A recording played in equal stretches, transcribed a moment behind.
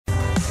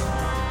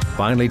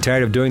Finally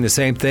tired of doing the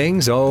same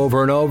things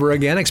over and over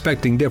again,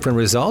 expecting different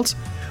results?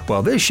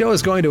 Well, this show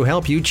is going to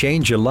help you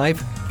change your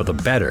life for the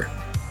better.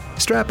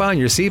 Strap on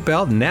your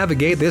seatbelt and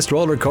navigate this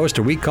roller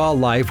coaster we call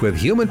life with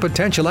human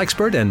potential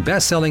expert and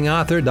best-selling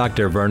author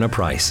Dr. Verna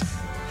Price.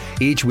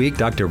 Each week,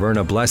 Dr.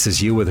 Verna blesses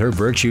you with her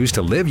virtues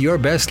to live your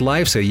best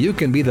life so you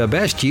can be the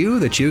best you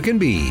that you can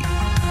be.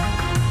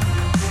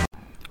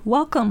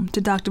 Welcome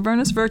to Dr.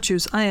 Verna's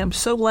Virtues. I am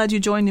so glad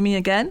you joined me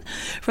again.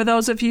 For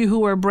those of you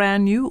who are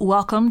brand new,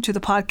 welcome to the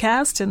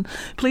podcast, and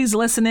please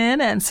listen in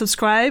and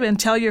subscribe and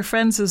tell your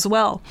friends as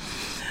well.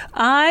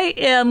 I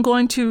am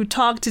going to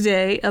talk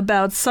today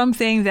about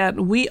something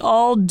that we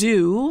all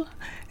do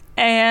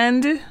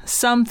and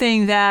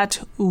something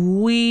that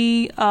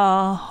we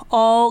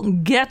all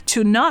get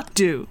to not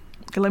do.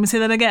 Okay, let me say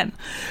that again.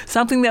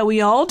 Something that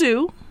we all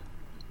do,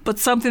 but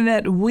something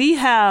that we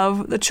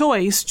have the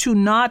choice to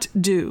not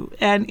do.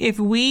 And if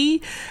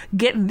we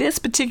get this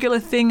particular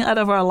thing out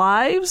of our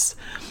lives,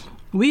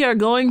 we are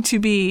going to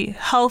be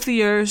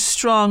healthier,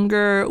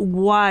 stronger,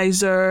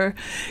 wiser.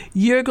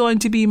 You're going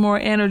to be more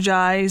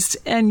energized,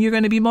 and you're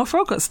going to be more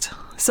focused.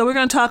 So we're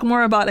going to talk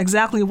more about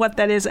exactly what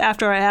that is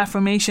after our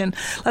affirmation.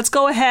 Let's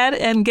go ahead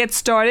and get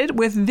started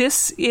with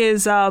this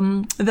is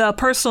the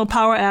personal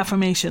power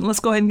affirmation. Let's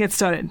go ahead and get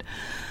started.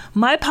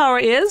 My power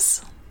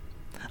is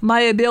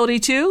my ability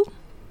to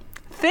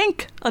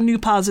think a new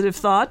positive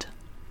thought,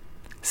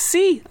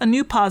 see a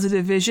new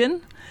positive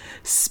vision,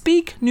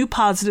 speak new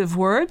positive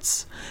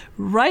words,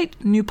 write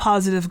new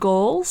positive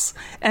goals,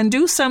 and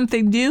do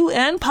something new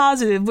and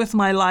positive with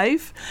my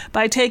life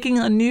by taking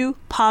a new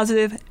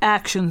positive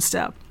action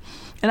step.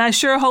 And I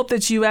sure hope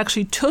that you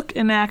actually took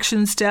an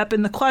action step.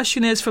 And the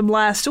question is from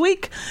last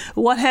week,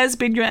 what has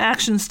been your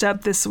action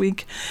step this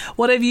week?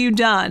 What have you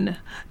done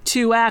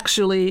to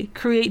actually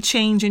create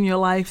change in your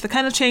life, the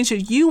kind of change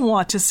that you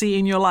want to see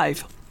in your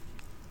life?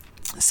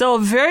 So a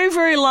very,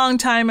 very long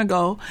time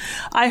ago,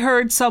 I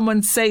heard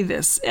someone say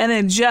this, and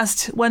it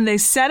just, when they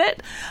said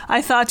it,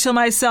 I thought to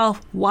myself,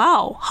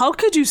 wow, how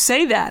could you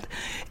say that?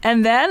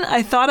 And then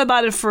I thought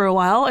about it for a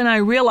while, and I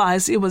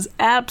realized it was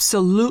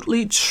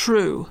absolutely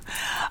true.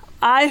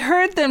 I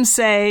heard them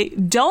say,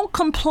 don't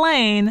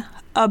complain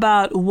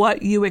about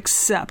what you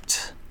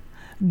accept.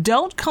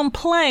 Don't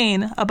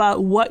complain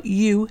about what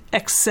you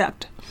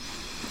accept.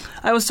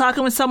 I was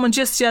talking with someone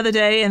just the other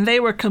day, and they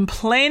were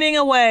complaining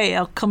away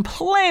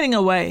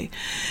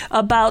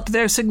about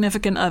their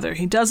significant other.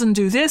 He doesn't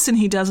do this, and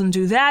he doesn't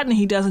do that, and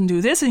he doesn't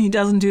do this, and he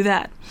doesn't do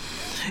that.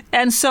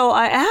 And so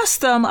I asked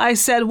them, I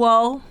said,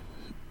 well,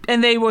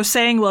 and they were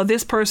saying, well,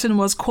 this person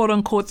was quote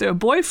unquote their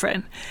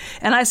boyfriend.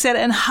 And I said,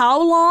 and how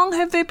long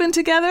have they been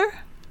together?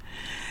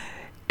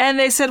 And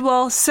they said,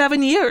 well,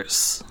 7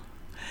 years.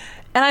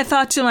 And I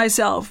thought to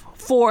myself,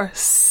 for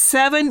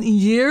 7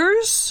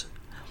 years?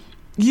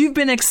 You've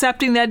been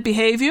accepting that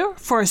behavior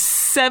for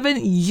 7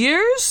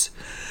 years?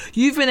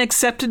 You've been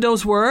accepting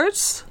those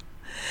words?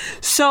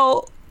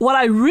 So what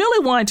I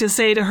really wanted to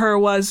say to her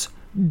was,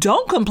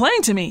 don't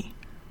complain to me.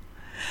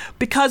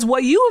 Because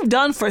what you have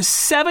done for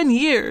 7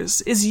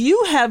 years is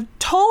you have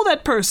told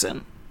that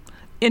person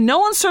in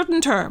no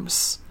uncertain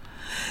terms,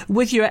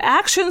 with your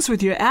actions,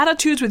 with your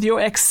attitudes, with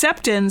your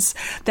acceptance,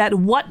 that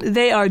what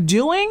they are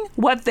doing,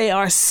 what they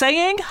are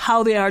saying,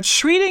 how they are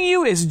treating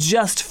you is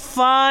just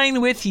fine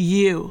with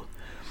you.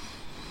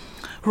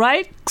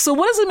 Right? So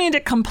what does it mean to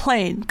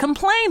complain?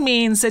 Complain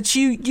means that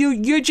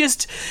you're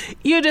just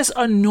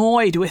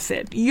annoyed with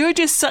it.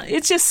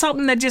 It's just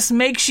something that just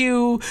makes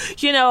you,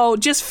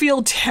 just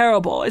feel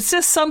terrible. It's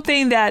just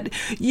something that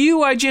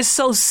you are just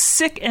so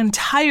sick and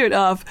tired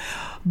of.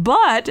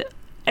 But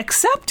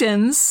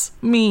acceptance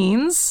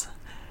means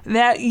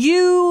that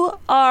you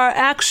are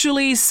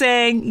actually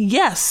saying,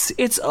 yes,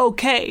 it's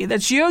okay,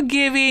 that you're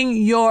giving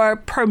your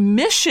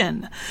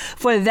permission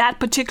for that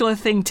particular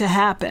thing to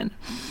happen.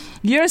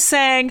 You're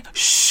saying,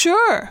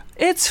 sure,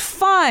 it's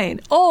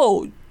fine.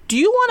 Oh, do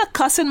you want to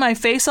cuss in my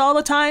face all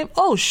the time?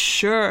 Oh,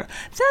 sure.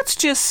 That's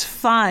just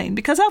fine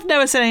because I've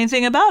never said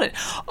anything about it.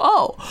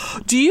 Oh,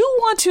 do you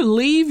want to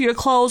leave your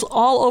clothes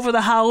all over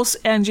the house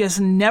and just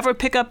never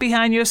pick up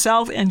behind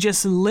yourself and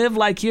just live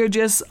like you're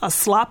just a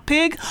slop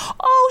pig?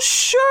 Oh,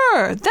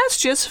 sure. That's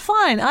just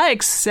fine. I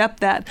accept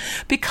that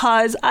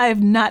because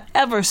I've not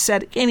ever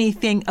said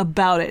anything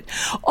about it.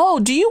 Oh,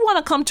 do you want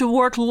to come to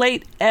work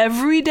late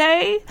every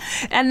day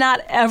and not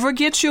ever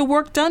get your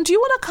work done? Do you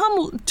want to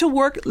come to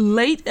work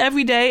late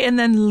every day and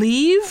then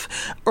leave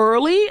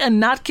early and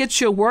not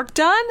get your work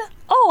done?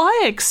 Oh,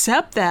 I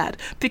accept that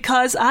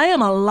because I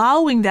am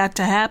allowing that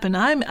to happen.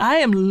 I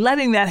am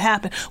letting that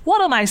happen.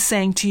 What am I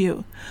saying to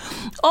you?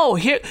 Oh,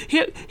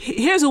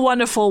 here's a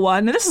wonderful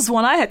one. And this is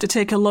one I had to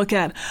take a look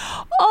at.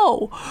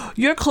 Oh,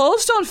 your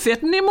clothes don't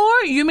fit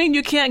anymore? You mean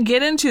you can't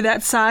get into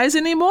that size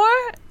anymore?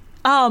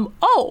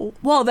 oh,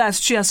 well, that's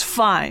just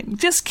fine.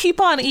 Just keep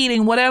on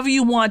eating whatever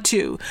you want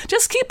to.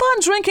 Just keep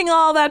on drinking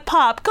all that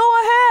pop. Go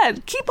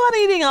ahead. Keep on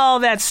eating all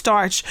that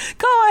starch.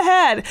 Go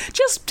ahead.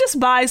 Just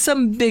buy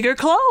some bigger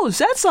clothes.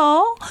 That's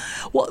all.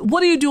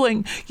 What are you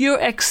doing?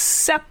 You're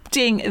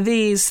accepting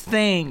these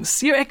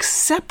things. You're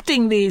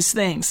accepting these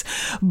things.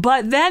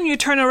 But then you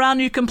turn around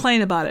and you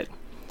complain about it.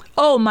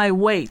 Oh, my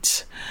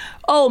weight.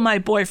 Oh, my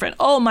boyfriend.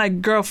 Oh, my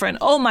girlfriend.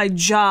 Oh, my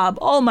job.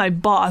 Oh, my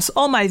boss.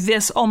 Oh, my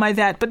this. Oh, my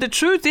that. But the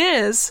truth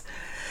is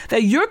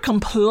that you're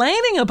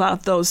complaining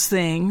about those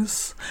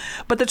things.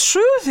 But the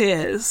truth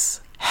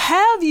is,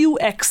 have you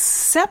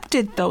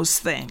accepted those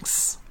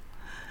things?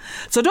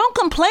 So don't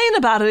complain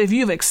about it if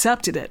you've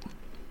accepted it.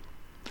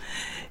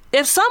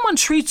 If someone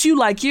treats you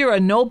like you're a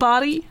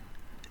nobody,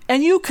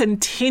 and you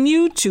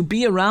continue to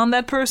be around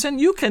that person,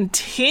 you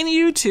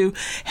continue to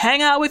hang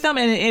out with them.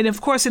 And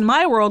of course, in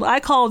my world, I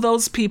call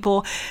those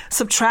people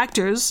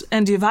subtractors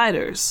and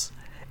dividers.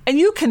 And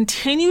you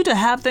continue to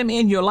have them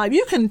in your life.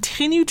 You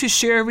continue to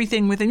share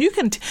everything with them.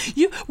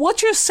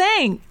 What you're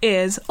saying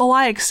is, oh,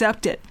 I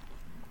accept it.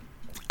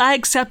 I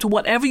accept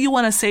whatever you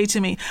want to say to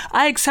me.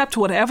 I accept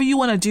whatever you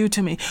want to do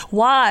to me.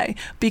 Why?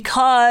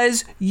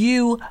 Because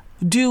you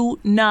do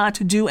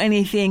not do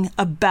anything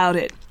about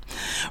it.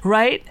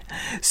 Right?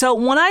 So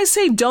when I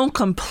say don't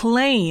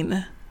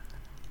complain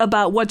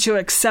about what you're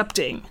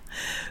accepting,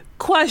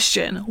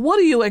 question, what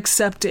are you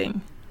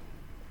accepting?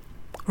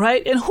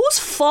 Right? And whose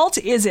fault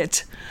is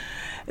it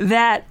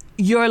that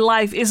your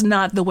life is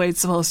not the way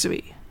it's supposed to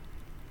be?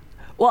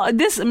 Well,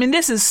 this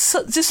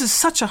is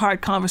such a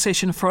hard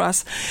conversation for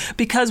us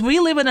because we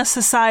live in a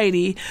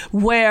society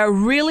where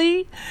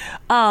really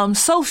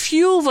so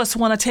few of us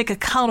want to take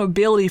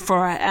accountability for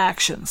our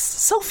actions.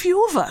 So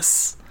few of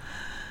us.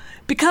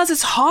 Because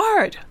it's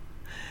hard.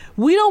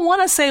 We don't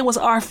want to say it was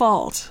our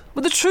fault.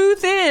 But the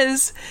truth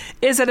is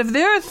that if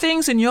there are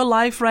things in your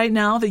life right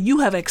now that you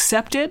have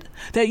accepted,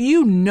 that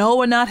you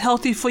know are not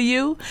healthy for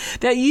you,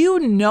 that you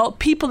know,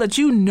 people that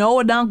you know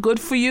are not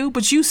good for you,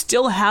 but you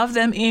still have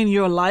them in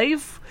your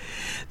life,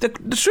 the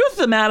truth of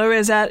the matter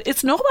is that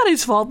it's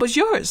nobody's fault but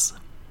yours.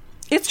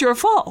 It's your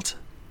fault.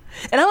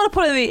 And I'm going to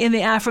put it in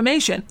the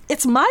affirmation.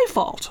 It's my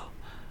fault.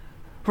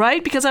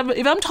 Right? Because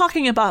if I'm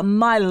talking about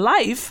my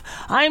life,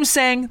 I'm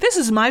saying this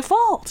is my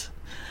fault.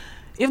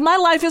 If my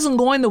life isn't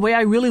going the way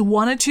I really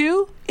want it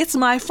to, it's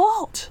my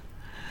fault.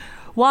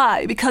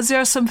 Why? Because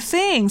there are some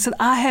things that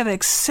I have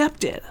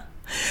accepted.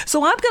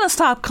 So I'm going to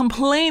stop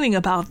complaining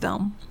about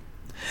them.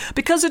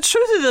 Because the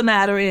truth of the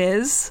matter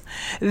is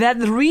that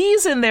the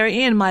reason they're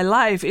in my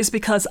life is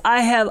because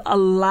I have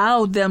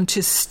allowed them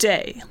to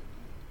stay.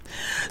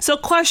 So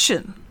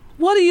question,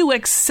 what are you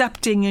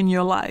accepting in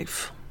your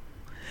life?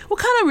 What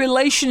kind of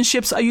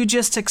relationships are you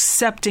just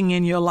accepting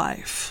in your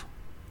life?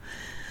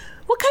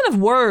 What kind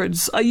of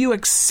words are you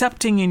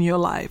accepting in your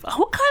life?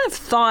 What kind of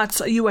thoughts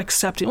are you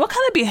accepting? What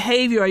kind of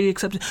behavior are you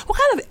accepting? What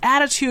kind of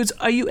attitudes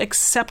are you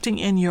accepting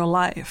in your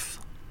life?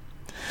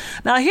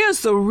 Now, here's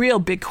the real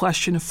big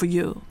question for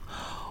you.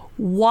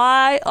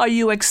 Why are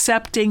you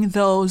accepting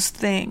those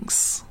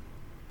things?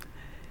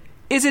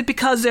 Is it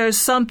because there's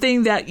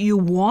something that you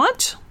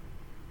want?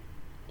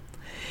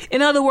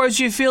 In other words,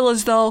 you feel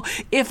as though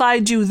if I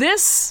do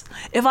this,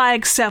 if I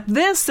accept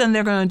this, then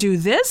they're going to do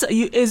this.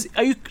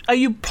 Are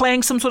you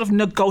playing some sort of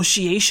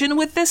negotiation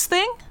with this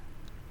thing?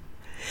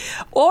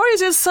 Or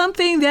is it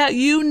something that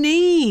you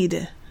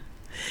need?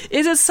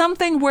 Is it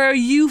something where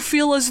you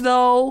feel as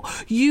though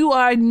you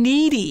are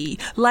needy,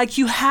 like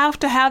you have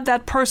to have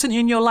that person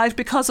in your life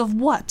because of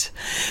what?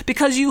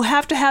 Because you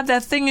have to have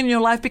that thing in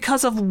your life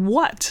because of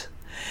what?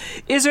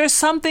 Is there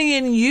something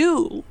in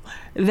you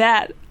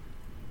that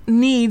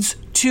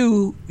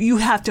you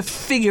have to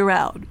figure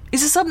out?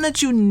 Is it something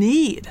that you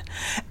need?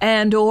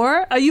 And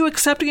or are you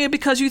accepting it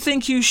because you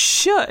think you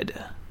should?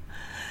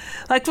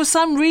 Like for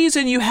some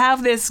reason you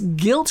have this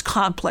guilt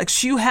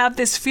complex. You have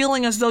this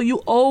feeling as though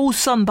you owe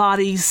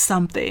somebody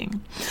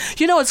something.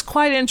 You know, it's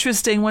quite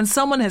interesting when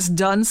someone has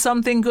done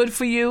something good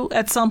for you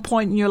at some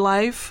point in your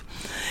life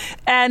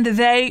and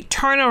they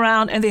turn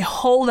around and they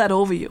hold that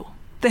over you.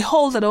 They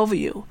hold it over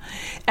you.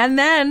 And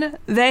then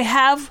they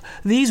have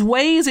these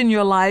ways in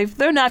your life.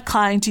 They're not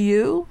kind to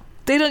you.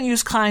 They don't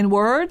use kind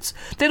words.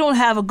 They don't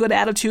have a good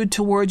attitude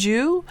towards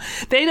you.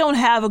 They don't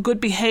have a good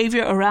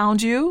behavior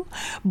around you.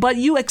 But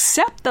you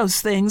accept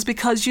those things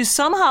because you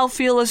somehow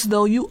feel as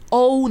though you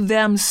owe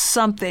them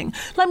something.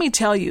 Let me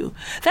tell you,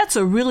 that's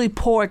a really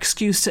poor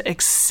excuse to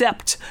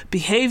accept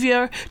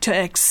behavior, to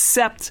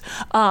accept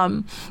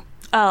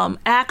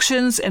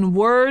actions and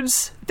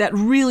words that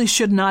really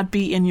should not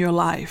be in your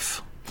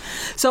life.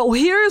 So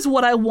here's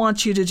what I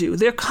want you to do.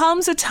 There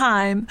comes a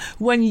time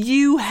when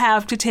you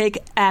have to take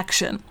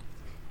action,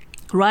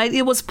 right?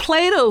 It was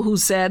Plato who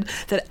said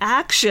that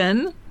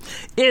action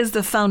is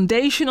the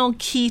foundational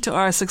key to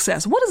our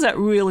success. What does that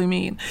really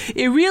mean?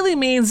 It really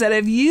means that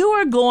if you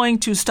are going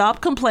to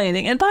stop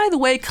complaining, and by the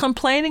way,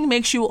 complaining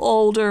makes you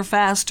older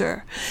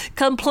faster.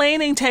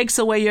 Complaining takes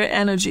away your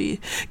energy.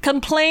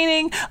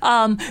 Complaining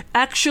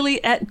actually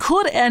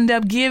could end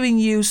up giving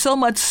you so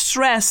much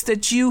stress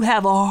that you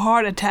have a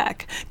heart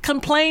attack.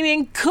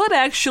 Complaining could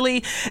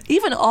actually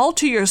even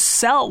alter your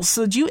cells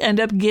so that you end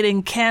up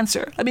getting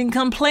cancer. I mean,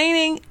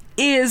 complaining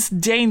is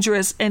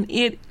dangerous, and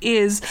it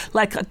is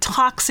like a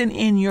toxin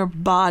in your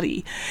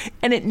body,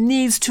 and it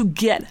needs to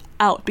get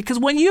out, because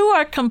when you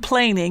are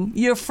complaining,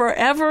 you're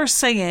forever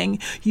saying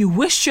you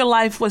wish your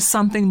life was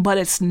something, but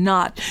it's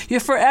not. You're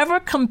forever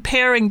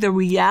comparing the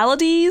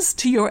realities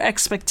to your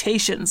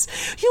expectations.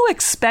 You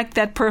expect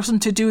that person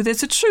to do this.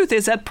 The truth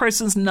is that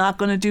person's not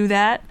going to do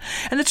that.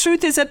 And the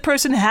truth is that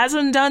person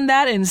hasn't done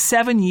that in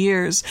 7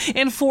 years,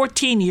 in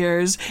 14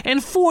 years,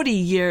 in 40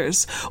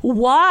 years.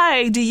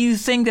 Why do you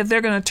think that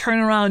they're going to turn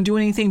around and do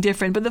anything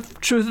different? But the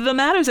truth of the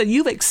matter is that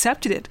you've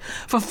accepted it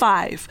for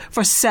 5,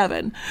 for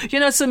 7. You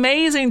know, it's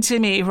amazing to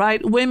me,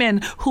 right?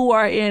 Women who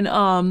are in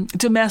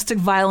domestic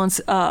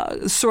violence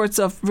sorts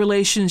of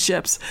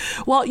relationships.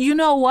 Well, you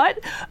know what?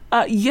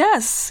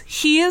 Yes,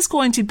 he is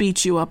going to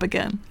beat you up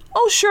again.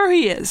 Oh, sure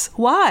he is.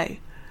 Why?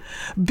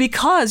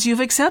 Because you've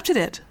accepted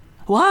it.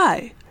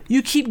 Why?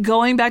 You keep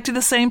going back to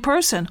the same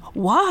person.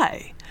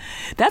 Why?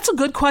 That's a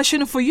good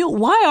question for you.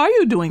 Why are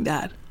you doing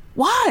that?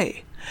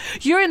 Why?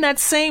 You're in that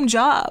same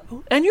job,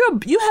 and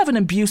you have an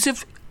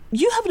abusive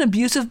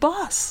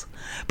boss,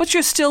 but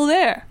you're still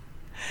there.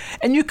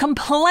 And you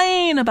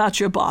complain about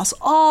your boss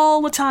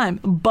all the time,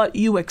 but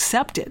you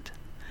accept it.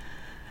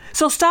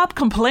 So stop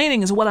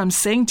complaining is what I'm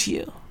saying to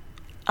you.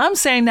 I'm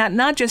saying that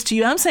not just to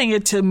you, I'm saying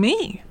it to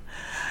me,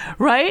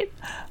 right?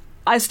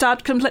 I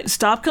stop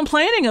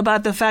complaining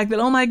about the fact that,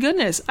 oh my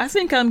goodness, I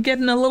think I'm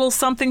getting a little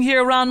something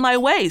here around my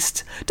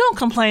waist. Don't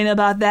complain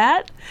about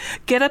that.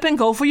 Get up and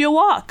go for your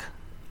walk.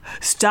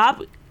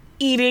 Stop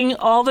eating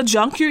all the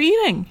junk you're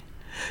eating.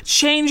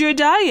 Change your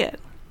diet.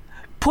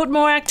 Put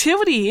more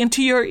activity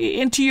into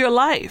your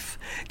life.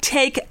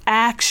 Take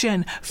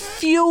action.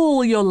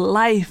 Fuel your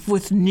life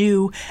with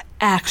new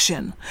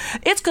action.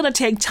 It's going to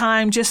take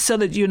time, just so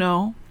that you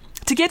know,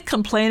 to get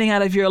complaining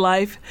out of your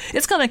life.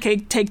 It's going to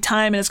take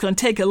time, and it's going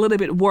to take a little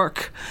bit of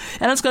work.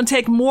 And it's going to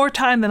take more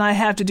time than I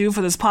have to do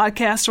for this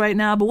podcast right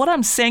now. But what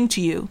I'm saying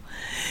to you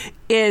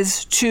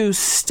is to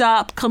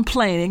stop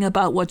complaining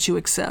about what you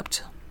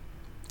accept.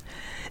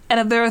 And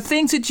if there are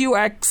things that you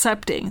are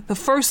accepting, the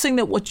first thing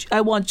that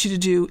I want you to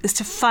do is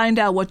to find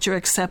out what you're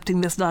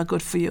accepting that's not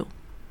good for you.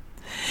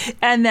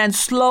 And then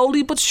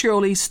slowly but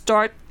surely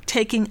start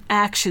taking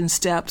action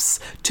steps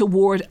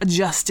toward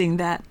adjusting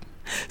that.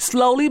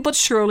 Slowly but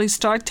surely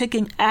start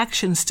taking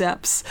action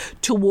steps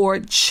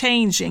toward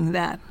changing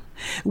that.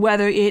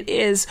 Whether it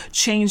is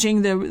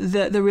changing the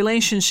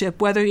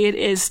relationship, whether it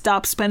is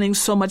stop spending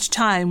so much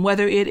time,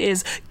 whether it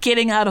is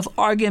getting out of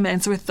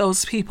arguments with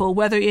those people,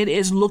 whether it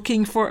is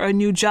looking for a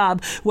new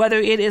job, whether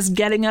it is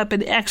getting up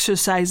and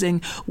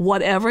exercising,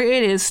 whatever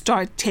it is,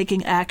 start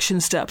taking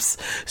action steps.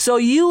 So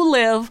you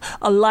live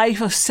a life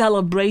of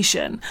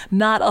celebration,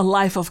 not a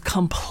life of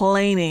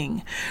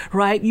complaining,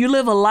 right? You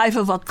live a life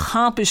of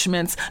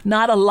accomplishments,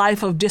 not a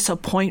life of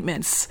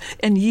disappointments.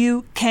 And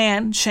you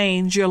can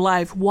change your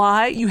life.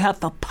 Why? You have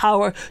the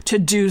power to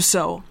do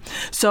so.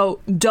 So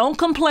don't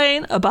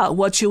complain about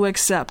what you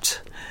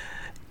accept.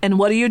 And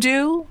what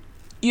do?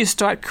 You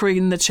start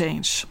creating the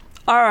change.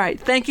 All right.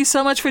 Thank you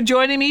so much for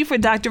joining me for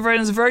Dr.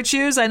 Vernon's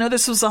Virtues. I know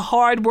this was a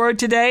hard word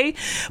today,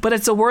 but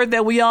it's a word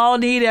that we all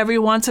need every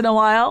once in a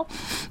while.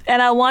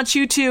 And I want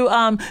you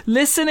to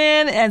listen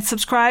in and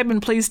subscribe,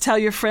 and please tell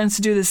your friends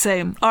to do the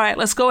same. All right.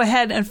 Let's go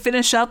ahead and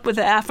finish up with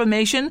the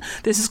affirmation.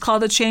 This is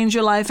called the Change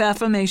Your Life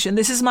affirmation.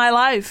 This is my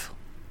life,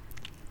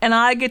 and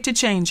I get to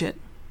change it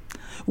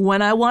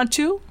when I want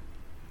to,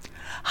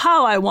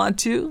 how I want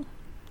to,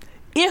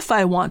 if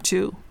I want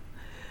to,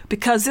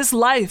 because this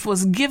life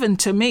was given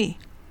to me.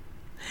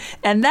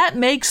 And that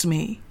makes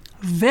me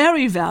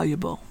very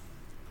valuable,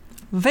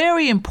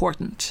 very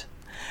important,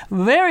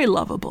 very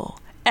lovable,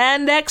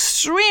 and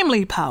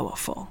extremely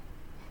powerful.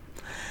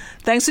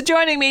 Thanks for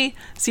joining me.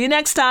 See you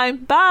next time.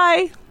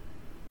 Bye.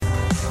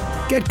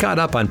 Get caught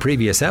up on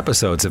previous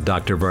episodes of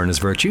Dr. Vernon's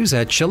Virtues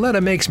at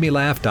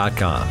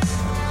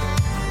ShalettaMakesMeLaugh.com.